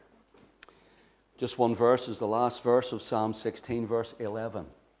Just one verse is the last verse of Psalm 16, verse 11.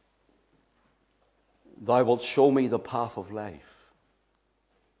 Thou wilt show me the path of life.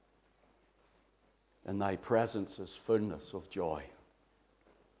 In thy presence is fullness of joy.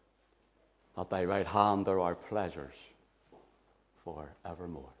 At thy right hand there are pleasures for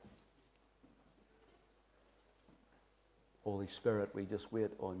evermore. Holy Spirit, we just wait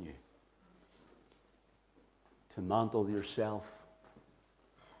on you to mantle yourself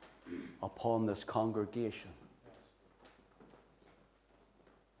upon this congregation.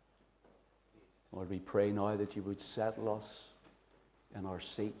 Lord, we pray now that you would settle us in our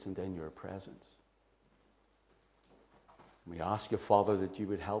seats and in your presence. We ask you, Father, that you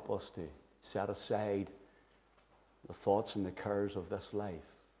would help us to set aside the thoughts and the cares of this life.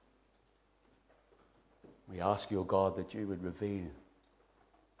 We ask you, O God, that you would reveal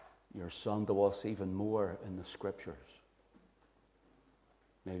your Son to us even more in the Scriptures.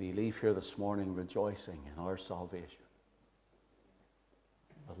 May we leave here this morning rejoicing in our salvation.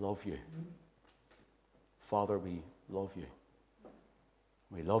 I love you. Father, we love you.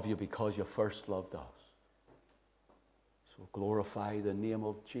 We love you because you first loved us. So glorify the name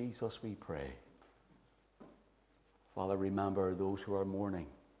of Jesus, we pray. Father, remember those who are mourning.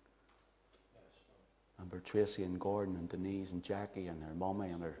 Remember Tracy and Gordon and Denise and Jackie and their mommy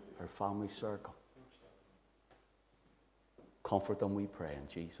and her family circle. Comfort them, we pray, in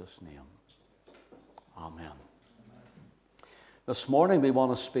Jesus' name. Amen. This morning we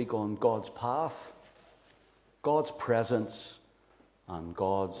want to speak on God's path, God's presence, and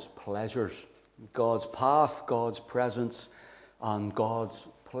God's pleasures. God's path, God's presence, and God's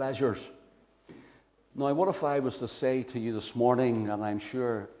pleasures. Now, what if I was to say to you this morning, and I'm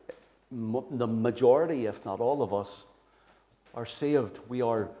sure the majority, if not all of us, are saved. We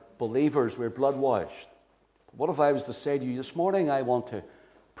are believers. We're blood-washed. What if I was to say to you this morning, I want to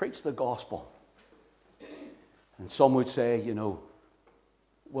preach the gospel? And some would say,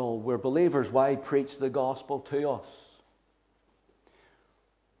 well, we're believers. Why preach the gospel to us?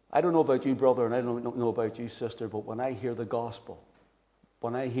 I don't know about you, brother, and I don't know about you, sister, but when I hear the gospel,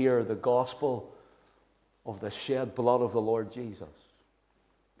 when I hear the gospel of the shed blood of the Lord Jesus,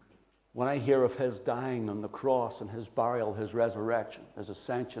 when I hear of his dying on the cross and his burial, his resurrection, his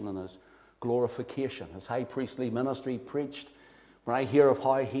ascension and his glorification, his high priestly ministry preached, when I hear of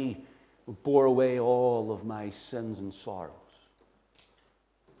how he bore away all of my sins and sorrows,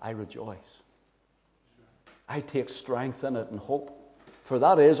 I rejoice. I take strength in it and hope. For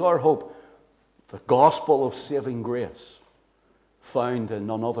that is our hope, the gospel of saving grace found in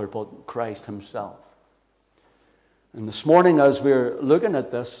none other but Christ himself. And this morning, as we're looking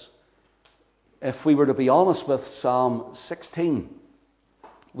at this, if we were to be honest with Psalm 16,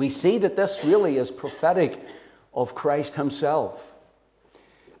 we see that this really is prophetic of Christ himself.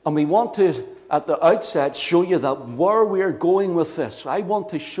 And we want to, at the outset, show you that where we're going with this, I want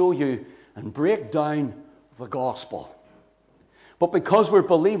to show you and break down the gospel. But because we're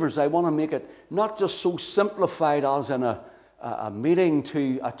believers, I want to make it not just so simplified as in a meeting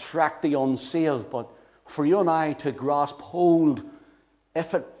to attract the unsaved, but for you and I to grasp hold,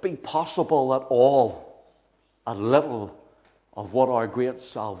 if it be possible at all, a little of what our great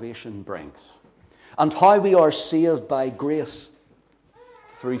salvation brings. And how we are saved by grace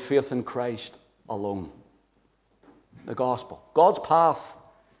through faith in Christ alone. The gospel. God's path,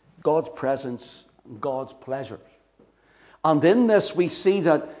 God's presence, and God's pleasures. And in this we see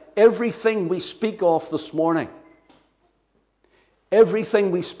that everything we speak of this morning,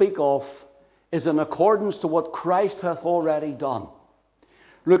 everything we speak of is in accordance to what Christ hath already done.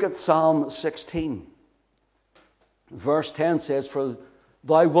 Look at Psalm 16. Verse 10 says, "For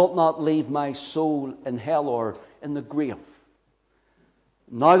thou wilt not leave my soul in hell or in the grave.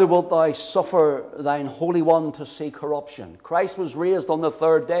 Neither wilt thou suffer thine Holy One to see corruption." Christ was raised on the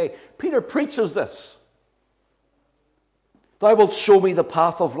third day. Peter preaches this. "Thou wilt show me the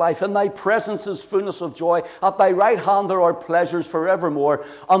path of life. In thy presence is fullness of joy. At thy right hand there are pleasures forevermore."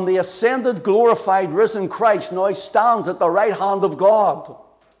 And the ascended, glorified, risen Christ now stands at the right hand of God,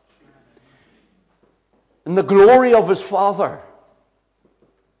 in the glory of his Father.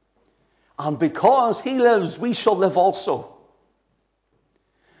 And because he lives, we shall live also.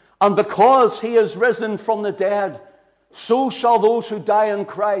 And because he is risen from the dead, so shall those who die in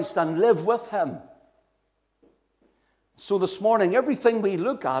Christ and live with him. So this morning, everything we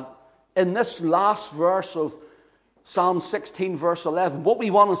look at in this last verse of Psalm 16, verse 11, what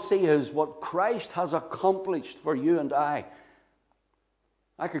we want to see is what Christ has accomplished for you and I.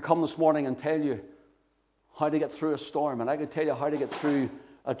 I could come this morning and tell you how to get through a storm, and I could tell you how to get through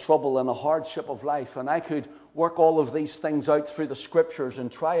a trouble and a hardship of life, and I could work all of these things out through the Scriptures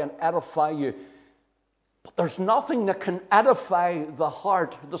and try and edify you But there's nothing that can edify the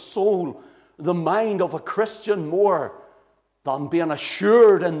heart, the soul, the mind of a Christian more than being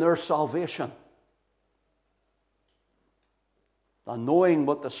assured in their salvation, than knowing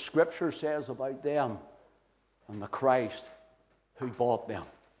what the Scripture says about them and the Christ who bought them.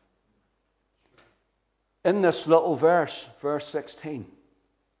 In this little verse, verse 16,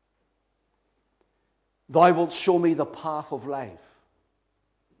 thou wilt show me the path of life.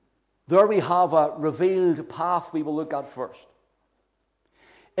 There we have a revealed path we will look at first.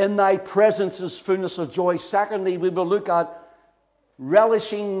 In thy presence is fullness of joy. Secondly, we will look at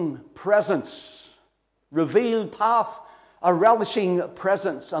relishing presence. Revealed path, a relishing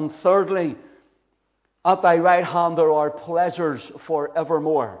presence. And thirdly, at thy right hand there are pleasures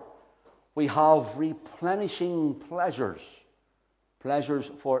forevermore. We have replenishing pleasures. Pleasures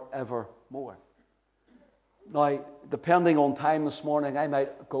forevermore. Now, depending on time this morning, I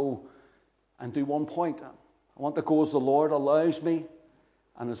might go and do one point. I want to go as the Lord allows me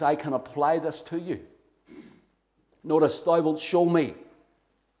and as I can apply this to you. Notice, thou wilt show me.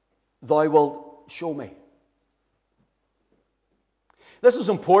 Thou wilt show me. This is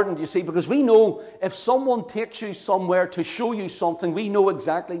important, you see, because we know if someone takes you somewhere to show you something, we know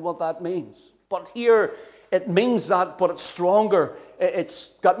exactly what that means. But here, it means that, but it's stronger. It's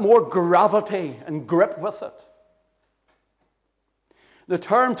got more gravity and grip with it. The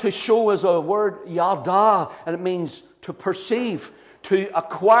term to show is a word yada, and it means to perceive, to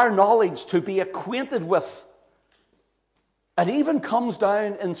acquire knowledge, to be acquainted with. It even comes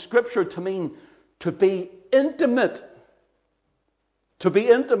down in Scripture to mean to be intimate. To be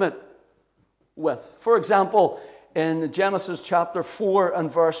intimate with. For example, in Genesis chapter 4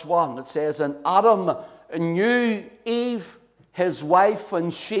 and verse 1, it says, and Adam knew Eve, his wife,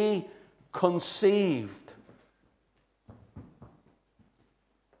 and she conceived.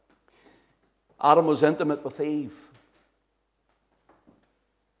 Adam was intimate with Eve.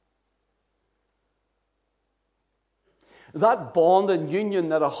 That bond and union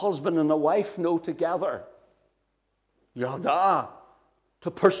that a husband and a wife know together. Yada.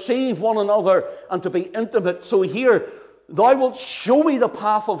 To perceive one another and to be intimate. So here, thou wilt show me the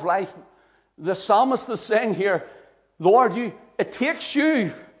path of life. The psalmist is saying here, Lord, it takes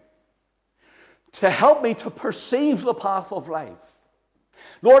you to help me to perceive the path of life.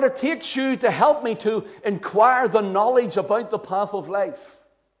 Lord, it takes you to help me to inquire the knowledge about the path of life.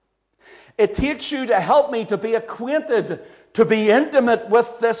 It takes you to help me to be acquainted, to be intimate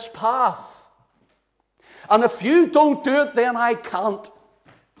with this path. And if you don't do it, then I can't.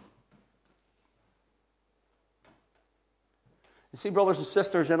 You see, brothers and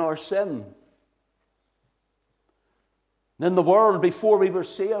sisters, in our sin, in the world before we were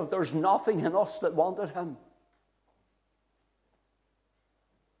saved, there's nothing in us that wanted Him.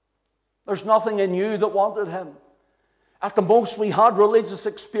 There's nothing in you that wanted Him. At the most, we had religious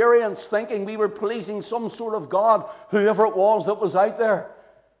experience thinking we were pleasing some sort of God, whoever it was that was out there.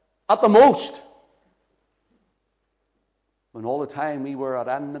 At the most. When all the time we were at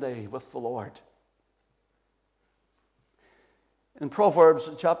enmity with the Lord. In Proverbs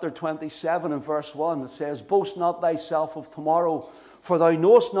chapter 27 and verse 1, it says, boast not thyself of tomorrow, for thou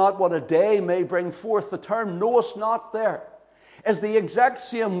knowest not what a day may bring forth. The term knowest not there is the exact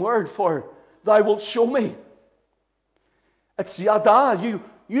same word for thou wilt show me. It's yada.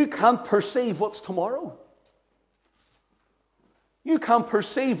 You can't perceive what's tomorrow. You can't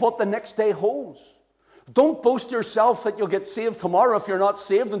perceive what the next day holds. Don't boast yourself that you'll get saved tomorrow if you're not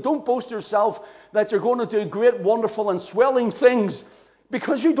saved. And don't boast yourself that you're going to do great, wonderful, and swelling things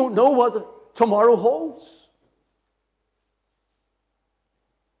because you don't know what tomorrow holds.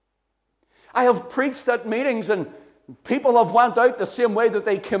 I have preached at meetings and people have went out the same way that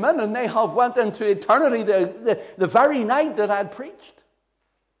they came in, and they have went into eternity the very night that I had preached.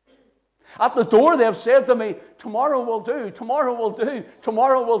 At the door they have said to me, tomorrow will do, tomorrow will do,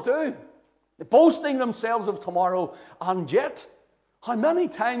 tomorrow will do. Boasting themselves of tomorrow. And yet, how many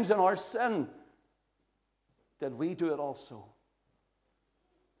times in our sin did we do it also?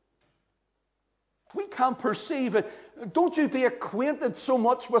 We can't perceive it. Don't you be acquainted so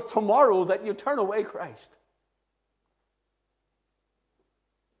much with tomorrow that you turn away Christ.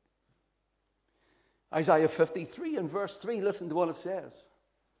 Isaiah 53 and verse 3, listen to what it says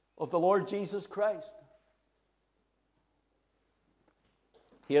of the Lord Jesus Christ.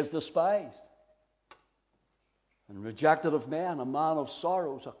 He is despised and rejected of men, a man of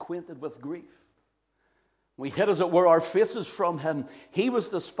sorrows, acquainted with grief. We hid, as it were, our faces from Him. He was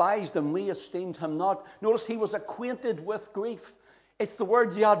despised and we esteemed Him not. Notice He was acquainted with grief. It's the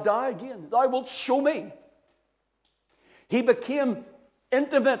word yada again. Thou wilt show me. He became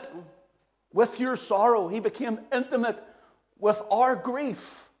intimate with your sorrow. He became intimate with our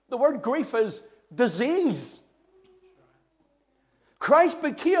grief. The word grief is disease. Christ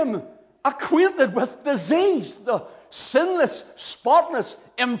became acquainted with disease, the sinless, spotless,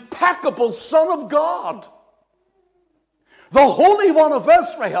 impeccable Son of God. The Holy One of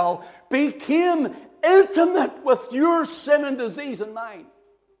Israel became intimate with your sin and disease and mine.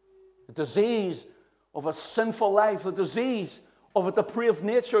 The disease of a sinful life, the disease of a depraved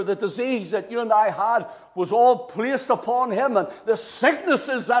nature, the disease that you and I had was all placed upon him, and the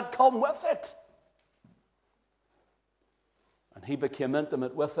sicknesses that come with it. And he became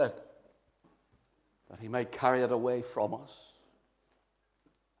intimate with it, that he might carry it away from us.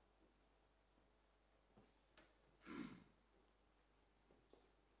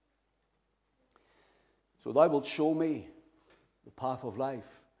 So thou wilt show me the path of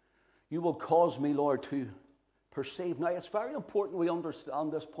life. You will cause me, Lord, to perceive. Now, it's very important we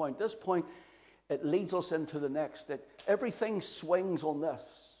understand this point. This point, it leads us into the next. That everything swings on this.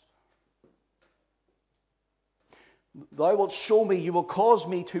 Thou wilt show me, you will cause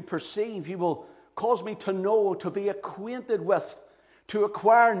me to perceive, you will cause me to know, to be acquainted with, to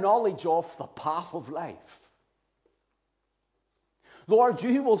acquire knowledge of the path of life. Lord,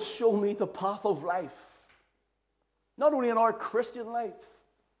 you will show me the path of life. Not only in our Christian life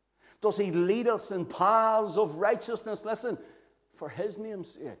does he lead us in paths of righteousness, listen, for his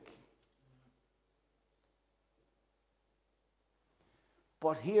name's sake.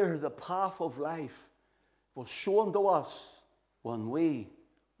 But here the path of life was shown to us when we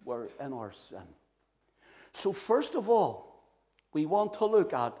were in our sin. So first of all, we want to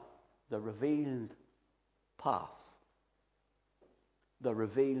look at the revealed path. The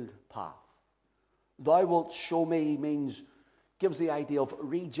revealed path. Thou wilt show me gives the idea of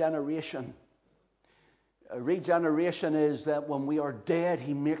regeneration. Regeneration is that when we are dead,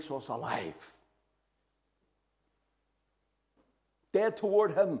 he makes us alive. Dead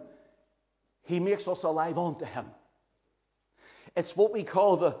toward him, he makes us alive unto him. It's what we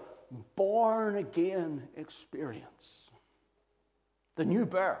call the born again experience. The new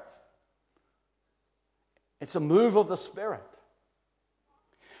birth. It's a move of the Spirit.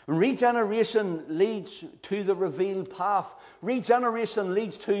 Regeneration leads to the revealed path. Regeneration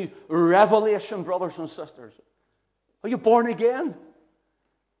leads to revelation, brothers and sisters. Are you born again?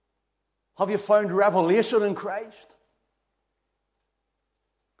 Have you found revelation in Christ?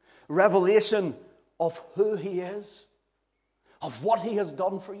 Revelation of who he is, of what he has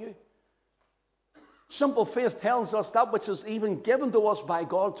done for you. Simple faith tells us that which is even given to us by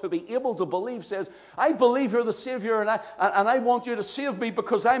God to be able to believe says, I believe you're the Savior and I want you to save me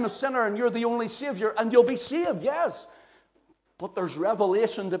because I'm a sinner and you're the only Savior and you'll be saved, yes. But there's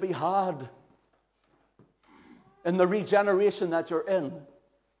revelation to be had in the regeneration that you're in.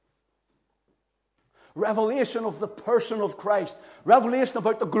 Revelation of the person of Christ. Revelation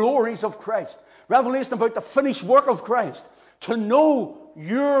about the glories of Christ. Revelation about the finished work of Christ. To know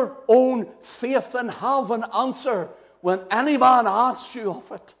your own faith and have an answer when any man asks you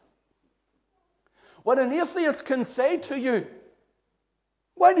of it. What an atheist can say to you,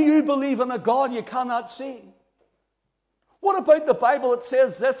 why do you believe in a God you cannot see? What about the Bible that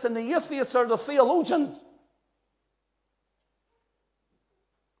says this and the atheists are the theologians?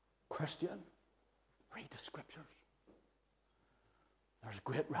 Christian, read the scriptures. There's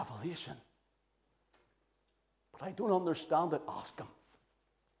great revelation. But I don't understand it. Ask him.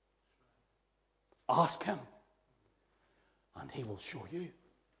 Ask him. And he will show you.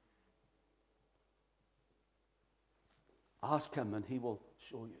 Ask him and he will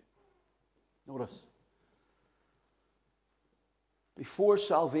show you. Notice. Before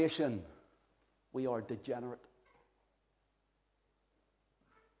salvation, we are degenerate.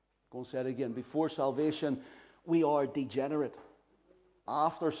 Go and say it again. Before salvation, we are degenerate.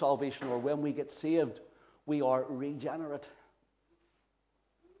 After salvation, or when we get saved, we are regenerate.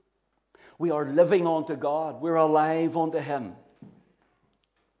 We are living unto God. We're alive unto him.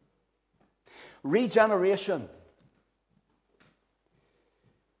 Regeneration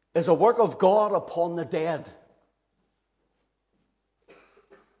is a work of God upon the dead. I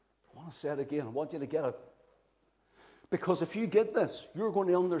want to say it again. I want you to get it. Because if you get this, you're going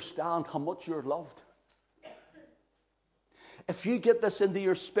to understand how much you're loved. If you get this into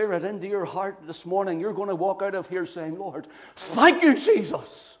your spirit, into your heart this morning, you're going to walk out of here saying, Lord, thank you,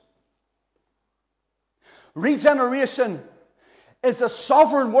 Jesus. Regeneration is a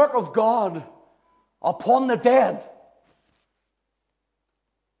sovereign work of God upon the dead.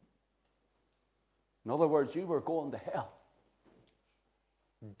 In other words, you were going to hell,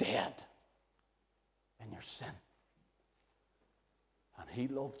 dead in your sin. And He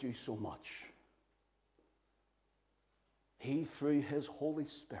loved you so much. He, through His Holy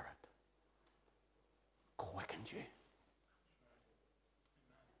Spirit, quickened you.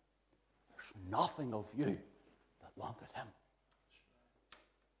 There's nothing of you that wanted Him.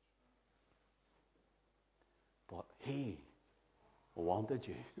 But He wanted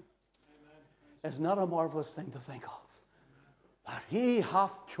you. Isn't that a marvelous thing to think of? That He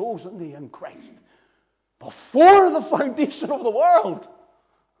hath chosen thee in Christ before the foundation of the world.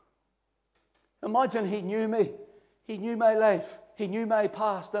 Imagine He knew me. He knew my life. He knew my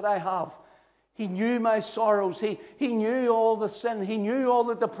past that I have. He knew my sorrows. He knew all the sin. He knew all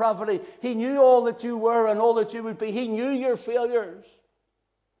the depravity. He knew all that you were and all that you would be. He knew your failures.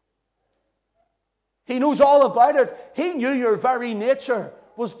 He knows all about it. He knew your very nature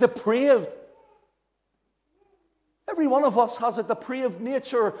was depraved. Every one of us has a depraved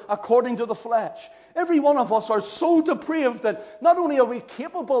nature according to the flesh. Every one of us are so depraved that not only are we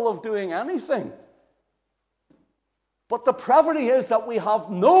capable of doing anything, but depravity is that we have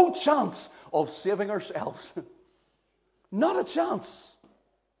no chance of saving ourselves. Not a chance.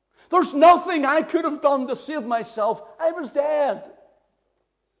 There's nothing I could have done to save myself. I was dead.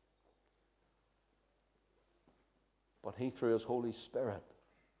 But He, through His Holy Spirit,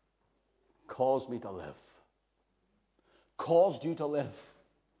 caused me to live. Caused you to live.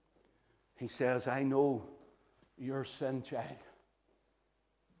 He says, I know your sin, child,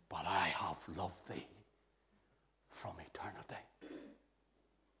 but I have loved thee from eternity.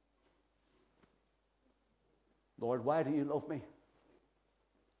 Lord, why do you love me?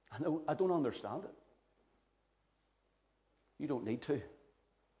 I don't understand it. You don't need to.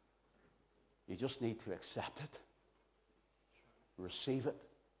 You just need to accept it. Receive it.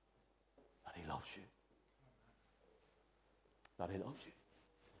 That He loves you. That He loves you.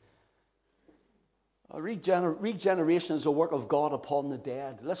 Regeneration is a work of God upon the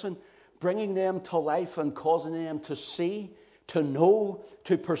dead. Listen, bringing them to life and causing them to see, to know,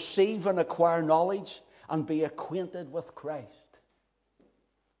 to perceive and acquire knowledge and be acquainted with Christ.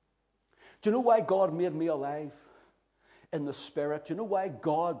 Do you know why God made me alive in the Spirit? Do you know why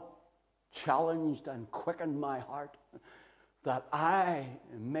God challenged and quickened my heart? That I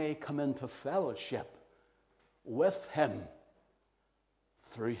may come into fellowship with Him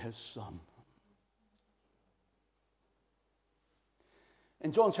through His Son.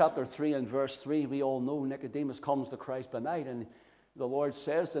 In John chapter 3 and verse 3, we all know Nicodemus comes to Christ by night, and the Lord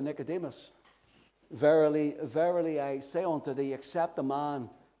says to Nicodemus, Verily, verily, I say unto thee, except a man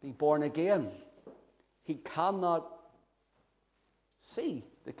be born again, he cannot see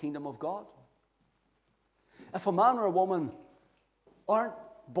the kingdom of God. If a man or a woman aren't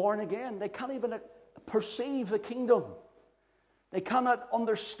born again, they can't even perceive the kingdom. They cannot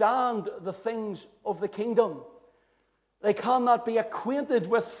understand the things of the kingdom. They cannot be acquainted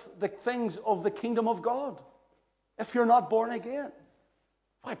with the things of the kingdom of God if you're not born again.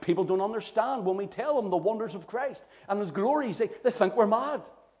 Why, people don't understand when we tell them the wonders of Christ and His glories. They think we're mad.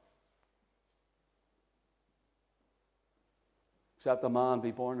 Except a man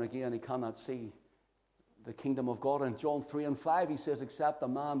be born again, he cannot see the kingdom of God. In John 3 and 5, he says, except a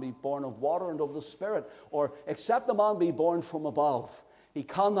man be born of water and of the Spirit, or except a man be born from above, he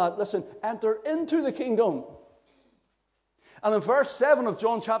cannot, listen, enter into the kingdom. And in verse 7 of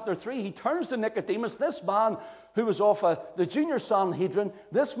John chapter 3, he turns to Nicodemus, this man who was of the junior Sanhedrin,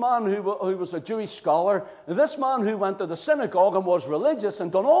 this man who was a Jewish scholar, this man who went to the synagogue and was religious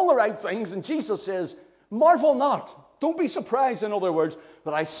and done all the right things. And Jesus says, marvel not. Don't be surprised, in other words,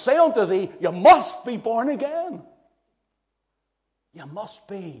 but I say unto thee, you must be born again. You must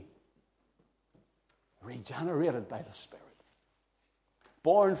be regenerated by the Spirit.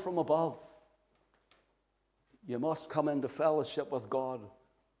 Born from above. You must come into fellowship with God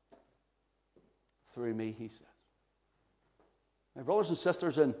through me, he says. My brothers and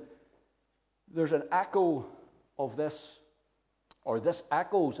sisters, there's an echo of this, or this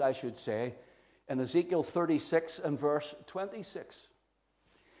echoes, I should say, in Ezekiel 36 and verse 26.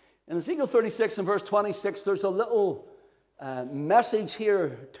 In Ezekiel 36 and verse 26, there's a little message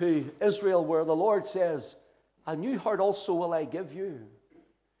here to Israel where the Lord says, a new heart also will I give you,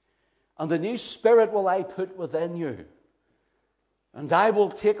 and a new spirit will I put within you, and I will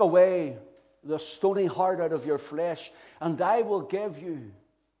take away the stony heart out of your flesh, and I will give you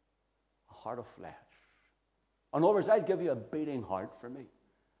a heart of flesh. In other words, I'd give you a beating heart for me.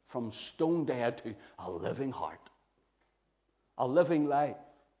 From stone dead to a living heart. A living life.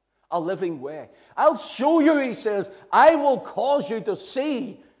 A living way. I'll show you, he says. I will cause you to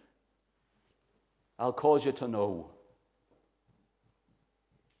see. I'll cause you to know.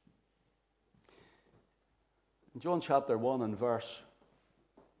 In John chapter 1 and verse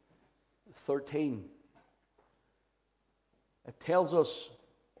 13, it tells us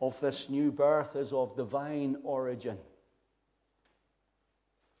of this new birth is of divine origin.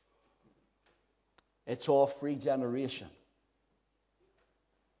 It's of regeneration.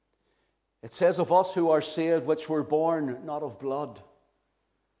 It says of us who are saved, which were born not of blood,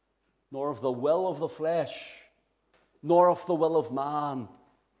 nor of the will of the flesh, nor of the will of man,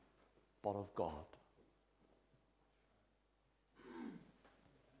 but of God.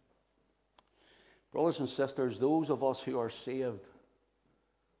 Brothers and sisters, those of us who are saved,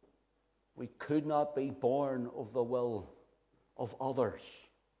 we could not be born of the will of others.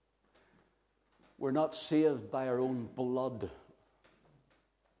 We're not saved by our own blood.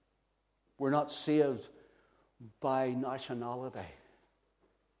 We're not saved by nationality.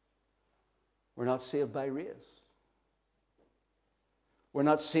 We're not saved by race. We're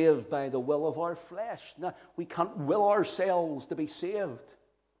not saved by the will of our flesh. No, we can't will ourselves to be saved.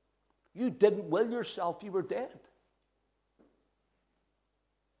 You didn't will yourself, you were dead.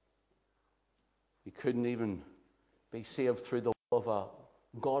 You couldn't even be saved through the will of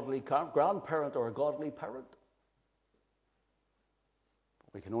a godly grandparent or a godly parent.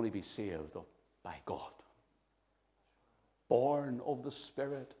 We can only be saved by God. Born of the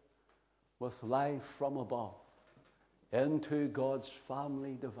Spirit with life from above into God's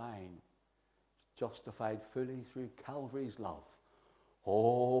family divine, justified fully through Calvary's love.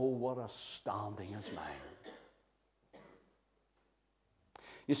 Oh, what a standing is mine.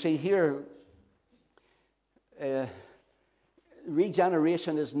 You see here,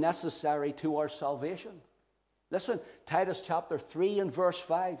 regeneration is necessary to our salvation. Listen, Titus chapter 3 and verse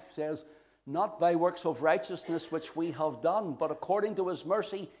 5 says, not by works of righteousness which we have done, but according to his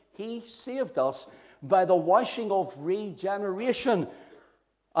mercy, he saved us by the washing of regeneration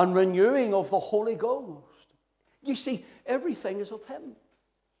and renewing of the Holy Ghost. You see, everything is of him.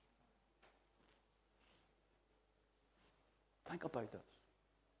 Think about this.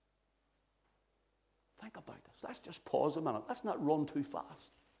 Think about this. Let's just pause a minute. Let's not run too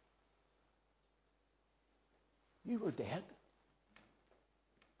fast. You were dead.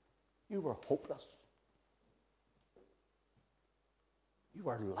 You were hopeless. You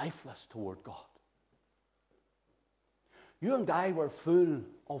were lifeless toward God. You and I were full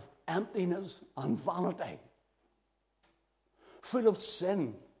of emptiness and vanity, full of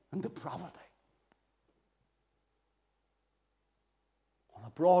sin and depravity, on a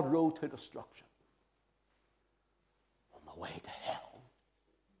broad road to destruction, on the way to hell.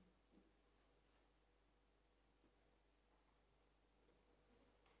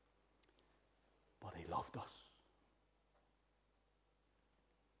 But he loved us.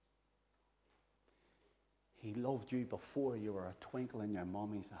 He loved you before you were a twinkle in your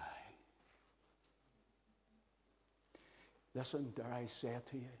mommy's eye. Listen, dare I say it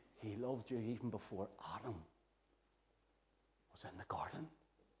to you, he loved you even before Adam was in the garden.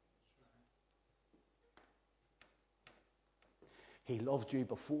 He loved you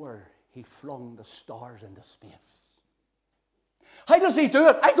before he flung the stars into space. How does he do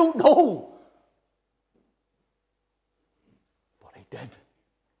it? I don't know. But he did. And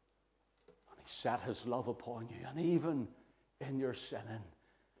he set his love upon you. And even in your sinning,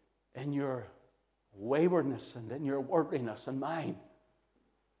 in your waywardness and in your worldliness and mine,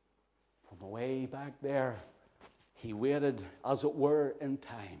 from way back there, he waited, as it were, in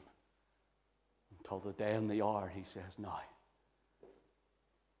time until the day and the hour. He says, now,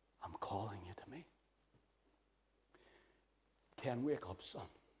 I'm calling you to me. Ken, wake up, son.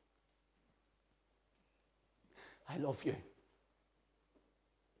 I love you.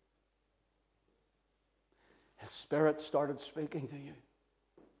 His Spirit started speaking to you.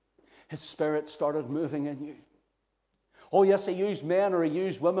 His Spirit started moving in you. Oh yes, he used men, or he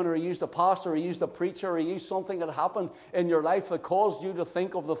used women, or he used a pastor, or he used a preacher, or he used something that happened in your life that caused you to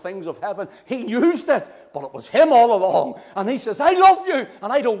think of the things of heaven. He used it, but it was him all along. And he says, I love you,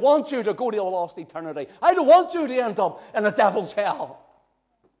 and I don't want you to go to a lost eternity. I don't want you to end up in the devil's hell.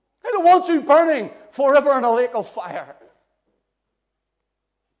 I don't want you burning forever in a lake of fire.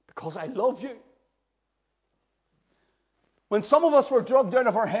 Because I love you. When some of us were drugged out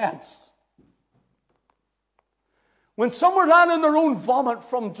of our heads, when some were lying in their own vomit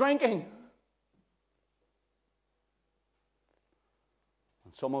from drinking,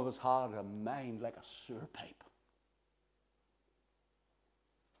 and some of us had a mind like a sewer pipe,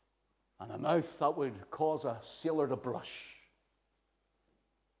 and a mouth that would cause a sailor to blush,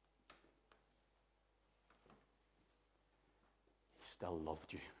 he still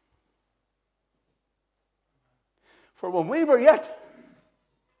loved you. For when we were yet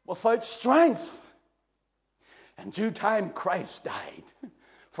without strength, in due time Christ died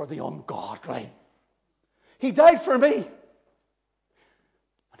for the ungodly. He died for me. And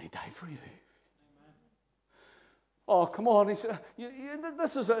he died for you. Oh, come on. He said,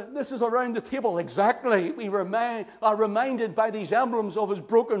 this is around the table. Exactly. We are reminded by these emblems of his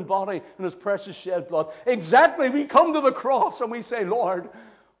broken body and his precious shed blood. Exactly. We come to the cross and we say, Lord,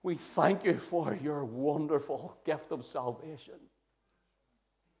 we thank you for your wonderful gift of salvation.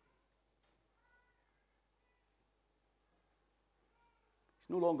 He's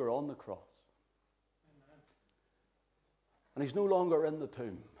no longer on the cross. And he's no longer in the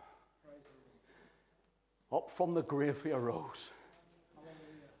tomb. Up from the grave he arose.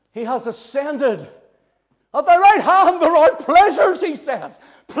 He has ascended. At the right hand there are pleasures, he says.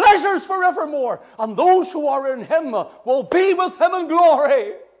 Pleasures forevermore. And those who are in him will be with him in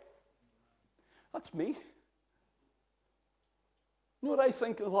glory. That's me. You know what I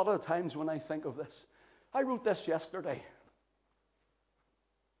think a lot of times when I think of this? I wrote this yesterday.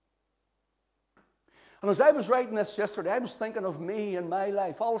 And as I was writing this yesterday, I was thinking of me and my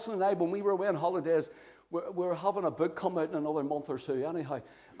life. Alison and I, when we were away on holidays, we're having a book come out in another month or two anyhow.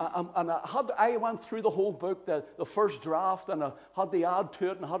 And I went through the whole book, the first draft, and I had to add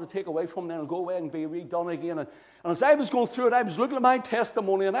to it and I had to take away from it and go away and be redone again. And as I was going through it, I was looking at my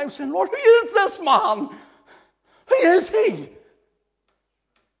testimony and I was saying, Lord, who is this man? Who is he?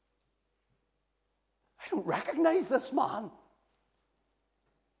 I don't recognize this man.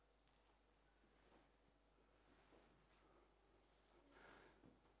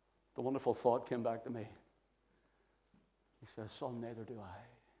 The wonderful thought came back to me. He says, son, neither do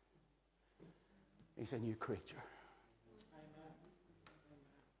I. He's a new creature.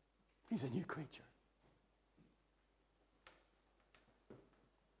 He's a new creature.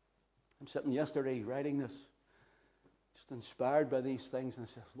 I'm sitting yesterday writing this, just inspired by these things, and I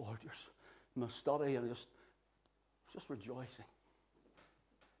said, Lord, you're in my study, and just rejoicing.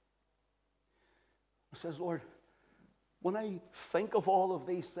 I says, Lord, when I think of all of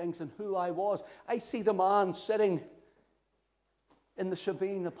these things and who I was, I see the man sitting in the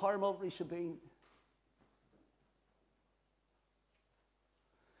shebeen, the paramilitary shebeen.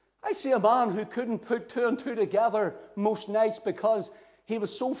 I see a man who couldn't put two and two together most nights because he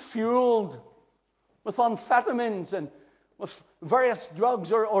was so fueled with amphetamines and with various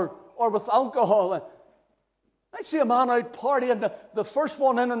drugs or with alcohol. I see a man out partying, the first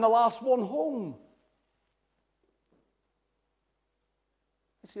one in and the last one home.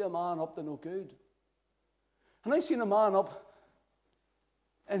 I see a man up to no good. And I seen a man up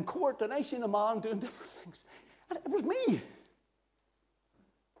in court, and I seen a man doing different things. And it was me.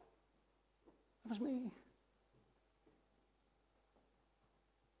 It was me.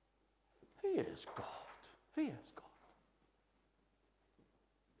 He is God. He is God.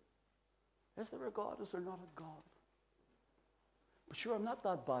 Is there a God? Is there not a God? But sure, I'm not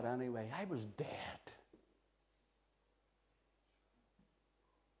that bad anyway. I was dead.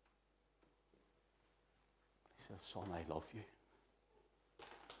 He says, son, I love you.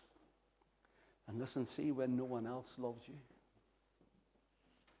 And listen, see when no one else loves you.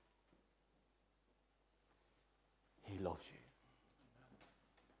 He loves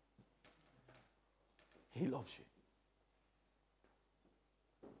you. He loves you.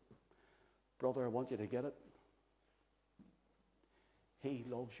 Brother, I want you to get it. He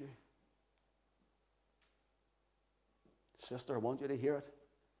loves you. Sister, I want you to hear it.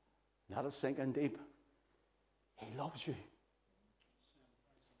 Let it sink in deep. He loves you.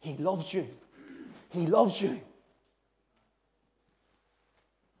 He loves you. He loves you.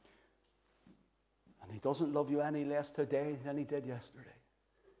 And he doesn't love you any less today than he did yesterday.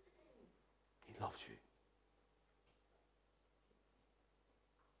 He loves you.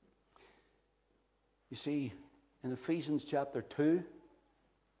 You see, in Ephesians chapter 2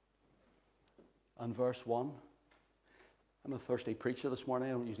 and verse 1, I'm a thirsty preacher this morning.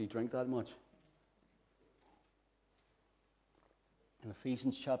 I don't usually drink that much. In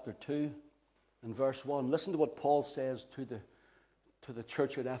Ephesians chapter 2 and verse 1, listen to what Paul says to the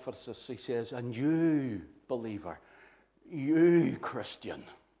church at Ephesus. He says, and you, believer, you, Christian,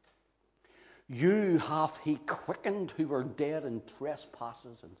 you hath he quickened who were dead in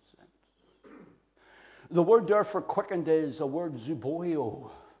trespasses and sins. The word there for quickened is a word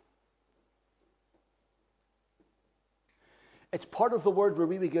zuboio. It's part of the word where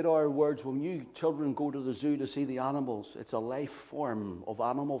we get our words when you children go to the zoo to see the animals. It's a life form of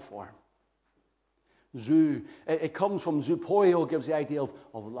animal form. Zoo. It comes from zupoio, gives the idea of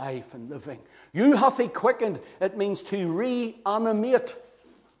life and living. You hath he quickened. It means to reanimate.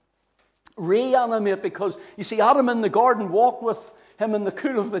 Reanimate, because you see, Adam in the garden walked with him in the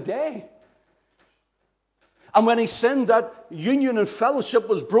cool of the day. And when he sinned, that union and fellowship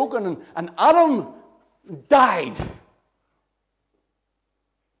was broken, and Adam died.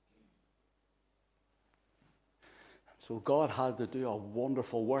 So God had to do a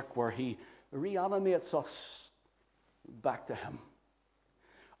wonderful work where he reanimates us back to him,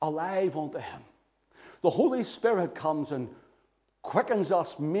 alive unto him. The Holy Spirit comes and quickens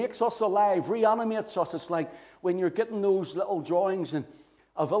us, makes us alive, reanimates us. It's like when you're getting those little drawings, and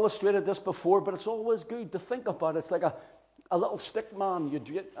I've illustrated this before, but it's always good to think about it. It's like a little stick man you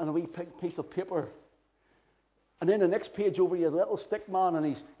get on a wee piece of paper. And then the next page over, you have a little stick man,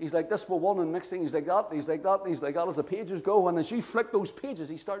 and he's like this for one, and the next thing he's like that, and he's like that, and he's like that as the pages go. And as you flick those pages,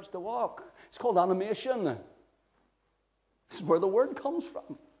 he starts to walk. It's called animation. This is where the word comes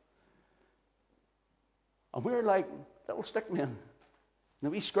from. And we're like little stick men. The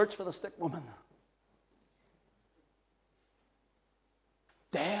wee skirts for the stick woman.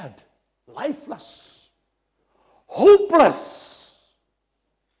 Dead, lifeless, hopeless.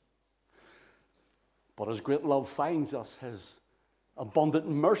 But his great love finds us. His abundant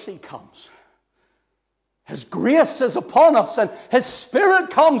mercy comes. His grace is upon us, and his Spirit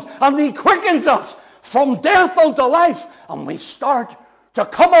comes, and he quickens us from death unto life, and we start to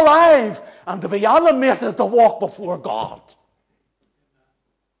come alive and to be animated to walk before God.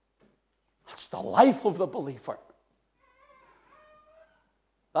 That's the life of the believer.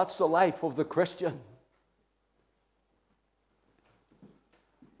 That's the life of the Christian.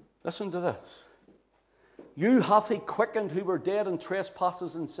 Listen to this. You hath he quickened who were dead in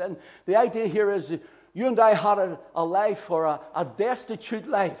trespasses and sin. The idea here is you and I had a life, or a destitute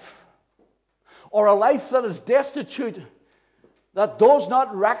life, or a life that is destitute, that does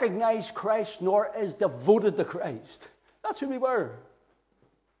not recognize Christ nor is devoted to Christ. That's who we were.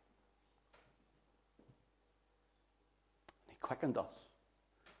 He quickened us.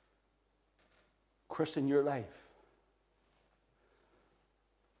 Christian, your life.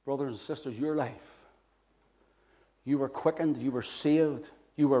 Brothers and sisters, your life. You were quickened, you were saved,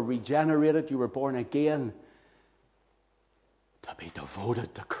 you were regenerated, you were born again to be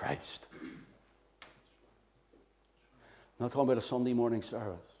devoted to Christ. I'm not talking about a Sunday morning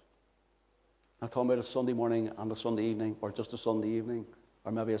service. I'm not talking about a Sunday morning and a Sunday evening, or just a Sunday evening,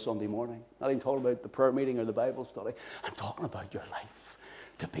 or maybe a Sunday morning. I'm not even talking about the prayer meeting or the Bible study. I'm talking about your life,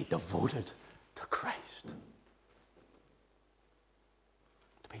 to be devoted to Christ.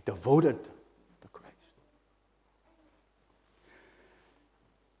 To be devoted to Christ.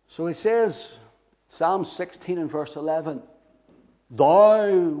 So he says, Psalm 16 and verse 11,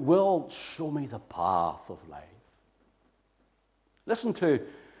 Thou wilt show me the path of life. Listen to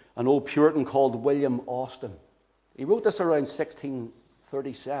an old Puritan called William Austin. He wrote this around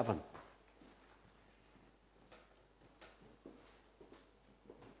 1637.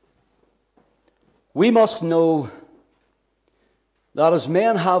 We must know that as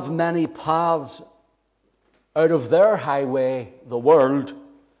men have many paths out of their highway, the world,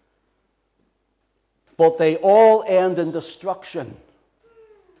 but they all end in destruction,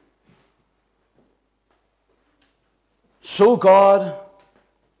 so God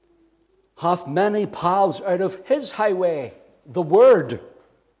hath many paths out of his highway, the Word,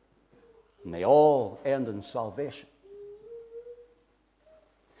 and they all end in salvation.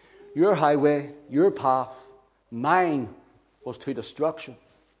 Your highway, your path, mine was to destruction.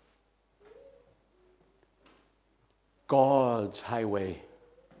 God's highway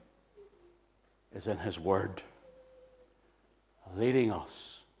is in his Word, leading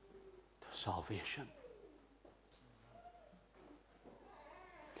us to salvation.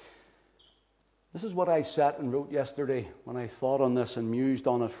 This is what I sat and wrote yesterday when I thought on this and mused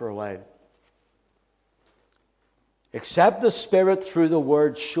on it for a while. Except the Spirit through the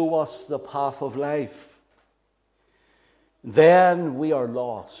Word show us the path of life, then we are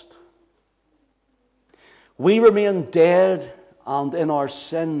lost. We remain dead and in our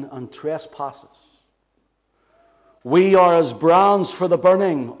sin and trespasses. We are as brands for the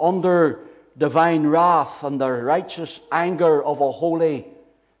burning under divine wrath and the righteous anger of a holy,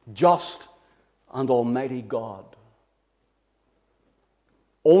 just, and almighty God.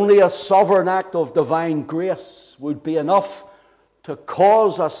 Only a sovereign act of divine grace would be enough to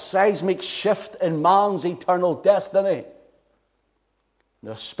cause a seismic shift in man's eternal destiny.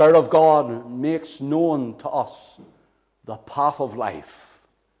 The Spirit of God makes known to us the path of life.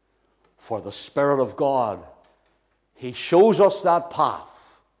 For the Spirit of God, he shows us that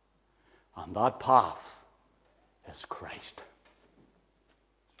path, and that path is Christ.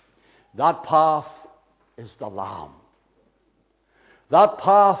 That path is the Lamb. That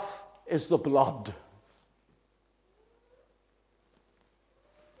path is the blood.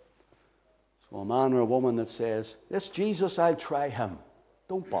 So Or a man or a woman that says, this Jesus, I'll try him.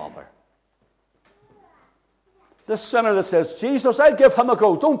 Don't bother. This sinner that says, Jesus, I'll give him a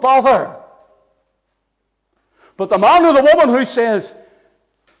go. Don't bother. But the man or the woman who says,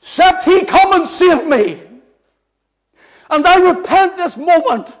 except he come and save me, and I repent this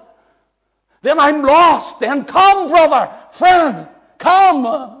moment, then I'm lost. Then come, brother, friend,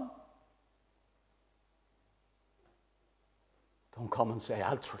 come. Don't come and say,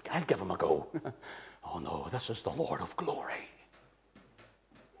 I'll give him a go. Oh no, this is the Lord of glory.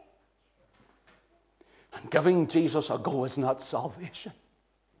 And giving Jesus a go is not salvation.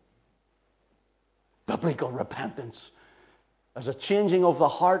 Biblical repentance is a changing of the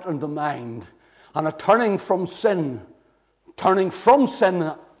heart and the mind, and a turning from sin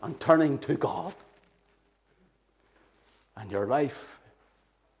and turning to God. And your life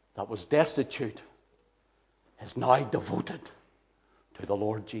that was destitute is now devoted to the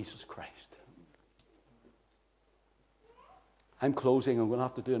Lord Jesus Christ. I'm closing. I'm going to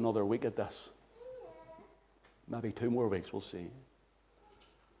have to do another week at this. Maybe 2 more weeks, we'll see.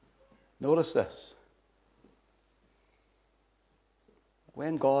 Notice this.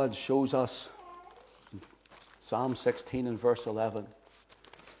 When God shows us in Psalm 16 and verse 11,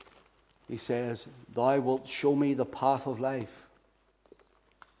 he says, thou wilt show me the path of life.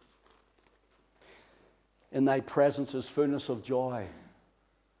 In thy presence is fullness of joy.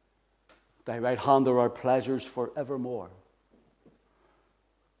 Thy right hand there are pleasures forevermore.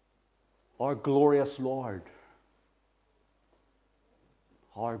 Our glorious Lord,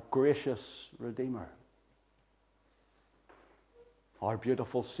 our gracious Redeemer, our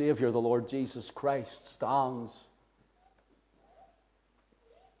beautiful Savior, the Lord Jesus Christ, stands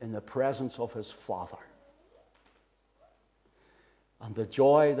in the presence of his Father. And the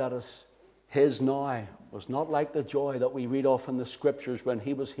joy that is his now was not like the joy that we read of in the Scriptures when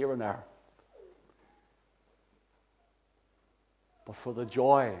he was here on earth. But for the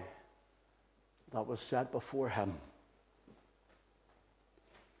joy that was set before him,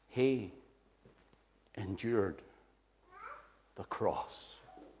 he endured the cross.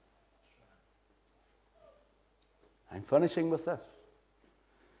 I'm finishing with this.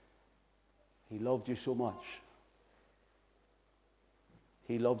 He loved you so much.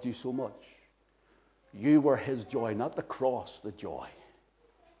 He loved you so much. You were his joy, not the cross, the joy.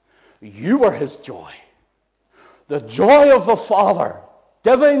 You were his joy. The joy of the Father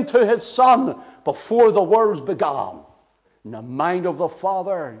giving to his Son before the worlds began. In the mind of the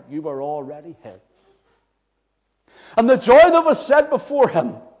Father, you were already his. And the joy that was set before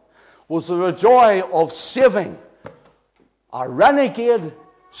him was the joy of saving a renegade,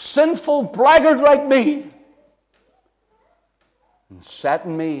 sinful braggart like me and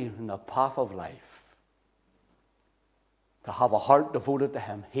setting me in the path of life. To have a heart devoted to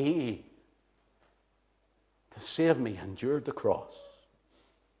him. He, to save me, endured the cross.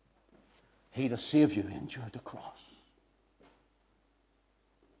 He, to save you, endured the cross.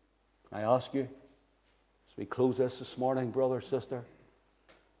 I ask you, as we close this morning, brother, sister,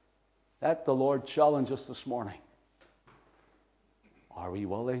 let the Lord challenge us this morning. Are we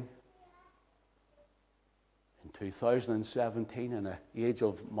willing, in 2017, in an age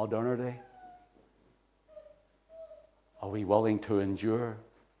of modernity, are we willing to endure,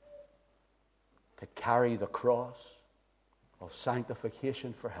 to carry the cross of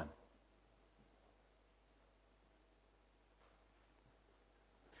sanctification for him?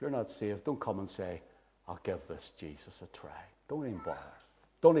 If you're not saved, don't come and say, I'll give this Jesus a try. Don't even bother.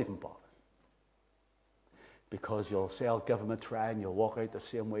 Don't even bother. Because you'll say, I'll give him a try, and you'll walk out the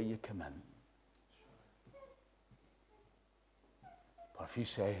same way you come in. But if you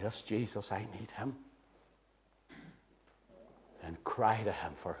say, this Jesus, I need him, and cry to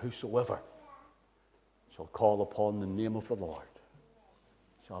him, for whosoever shall call upon the name of the Lord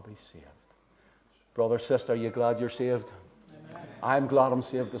shall be saved. Brother, sister, are you glad you're saved? Amen. I'm glad I'm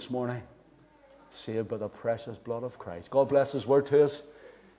saved this morning. Saved by the precious blood of Christ. God bless his word to us.